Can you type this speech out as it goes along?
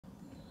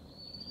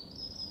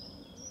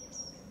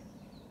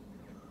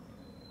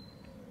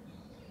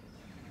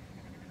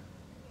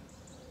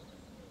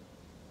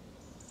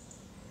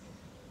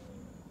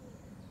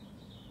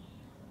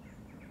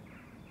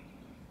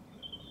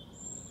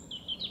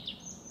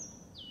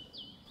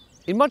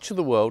In much of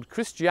the world,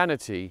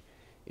 Christianity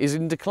is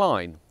in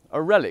decline, a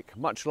relic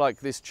much like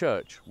this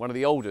church, one of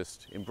the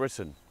oldest in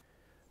Britain.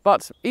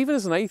 But even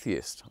as an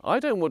atheist, I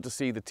don't want to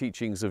see the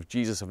teachings of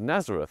Jesus of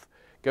Nazareth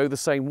go the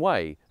same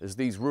way as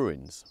these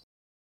ruins.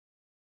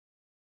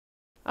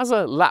 As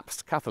a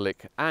lapsed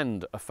Catholic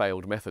and a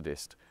failed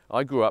Methodist,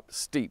 I grew up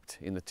steeped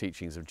in the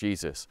teachings of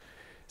Jesus.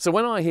 So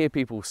when I hear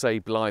people say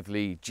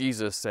blithely,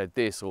 Jesus said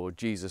this or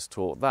Jesus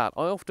taught that,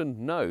 I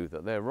often know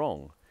that they're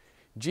wrong.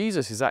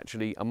 Jesus is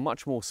actually a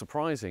much more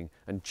surprising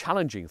and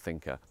challenging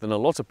thinker than a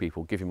lot of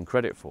people give him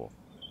credit for.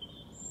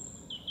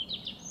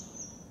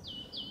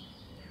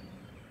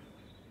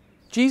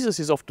 Jesus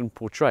is often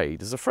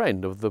portrayed as a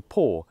friend of the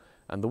poor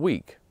and the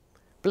weak.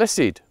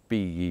 Blessed be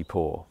ye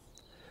poor.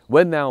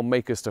 When thou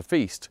makest a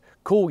feast,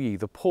 call ye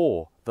the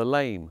poor, the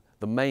lame,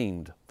 the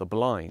maimed, the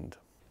blind.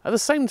 At the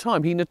same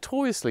time, he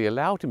notoriously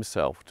allowed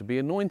himself to be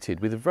anointed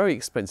with very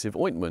expensive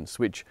ointments,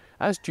 which,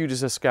 as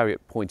Judas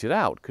Iscariot pointed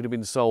out, could have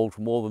been sold for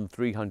more than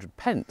 300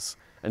 pence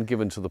and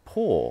given to the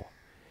poor.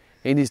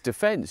 In his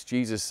defence,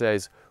 Jesus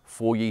says,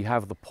 "For ye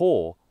have the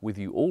poor with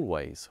you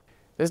always."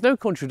 There's no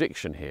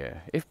contradiction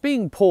here. If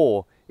being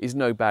poor is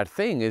no bad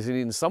thing, as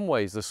in some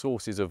ways the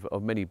sources of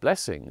many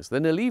blessings,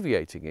 then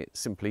alleviating it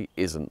simply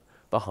isn't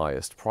the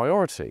highest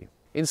priority.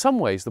 In some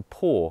ways, the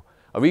poor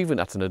are even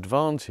at an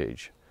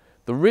advantage.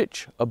 The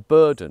rich are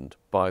burdened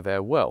by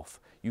their wealth.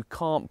 You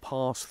can't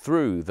pass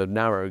through the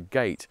narrow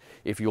gate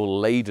if you're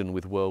laden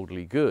with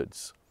worldly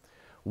goods.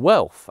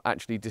 Wealth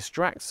actually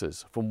distracts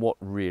us from what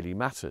really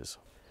matters.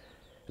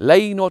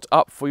 Lay not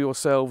up for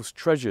yourselves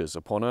treasures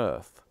upon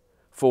earth,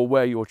 for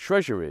where your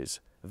treasure is,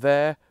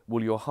 there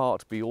will your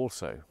heart be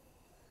also.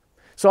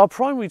 So our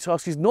primary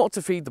task is not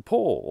to feed the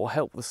poor or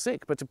help the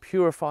sick, but to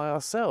purify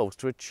ourselves,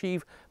 to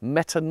achieve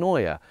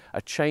metanoia,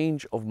 a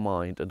change of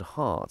mind and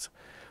heart.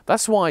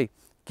 That's why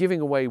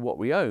giving away what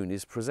we own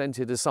is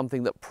presented as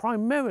something that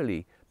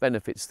primarily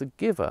benefits the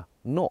giver,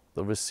 not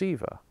the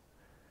receiver.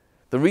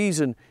 The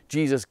reason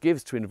Jesus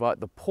gives to invite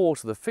the poor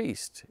to the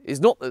feast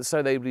is not that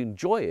so they would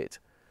enjoy it,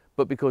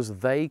 but because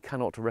they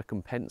cannot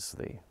recompense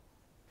thee.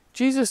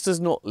 Jesus does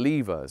not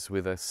leave us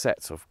with a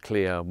set of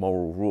clear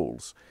moral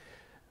rules.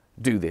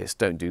 Do this,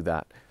 don't do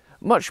that.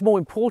 Much more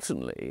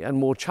importantly and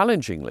more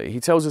challengingly, he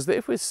tells us that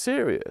if we're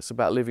serious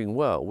about living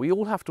well, we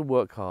all have to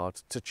work hard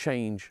to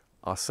change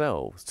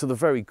ourselves to the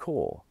very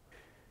core.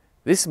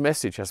 This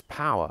message has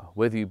power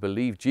whether you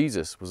believe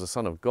Jesus was the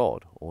Son of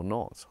God or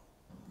not.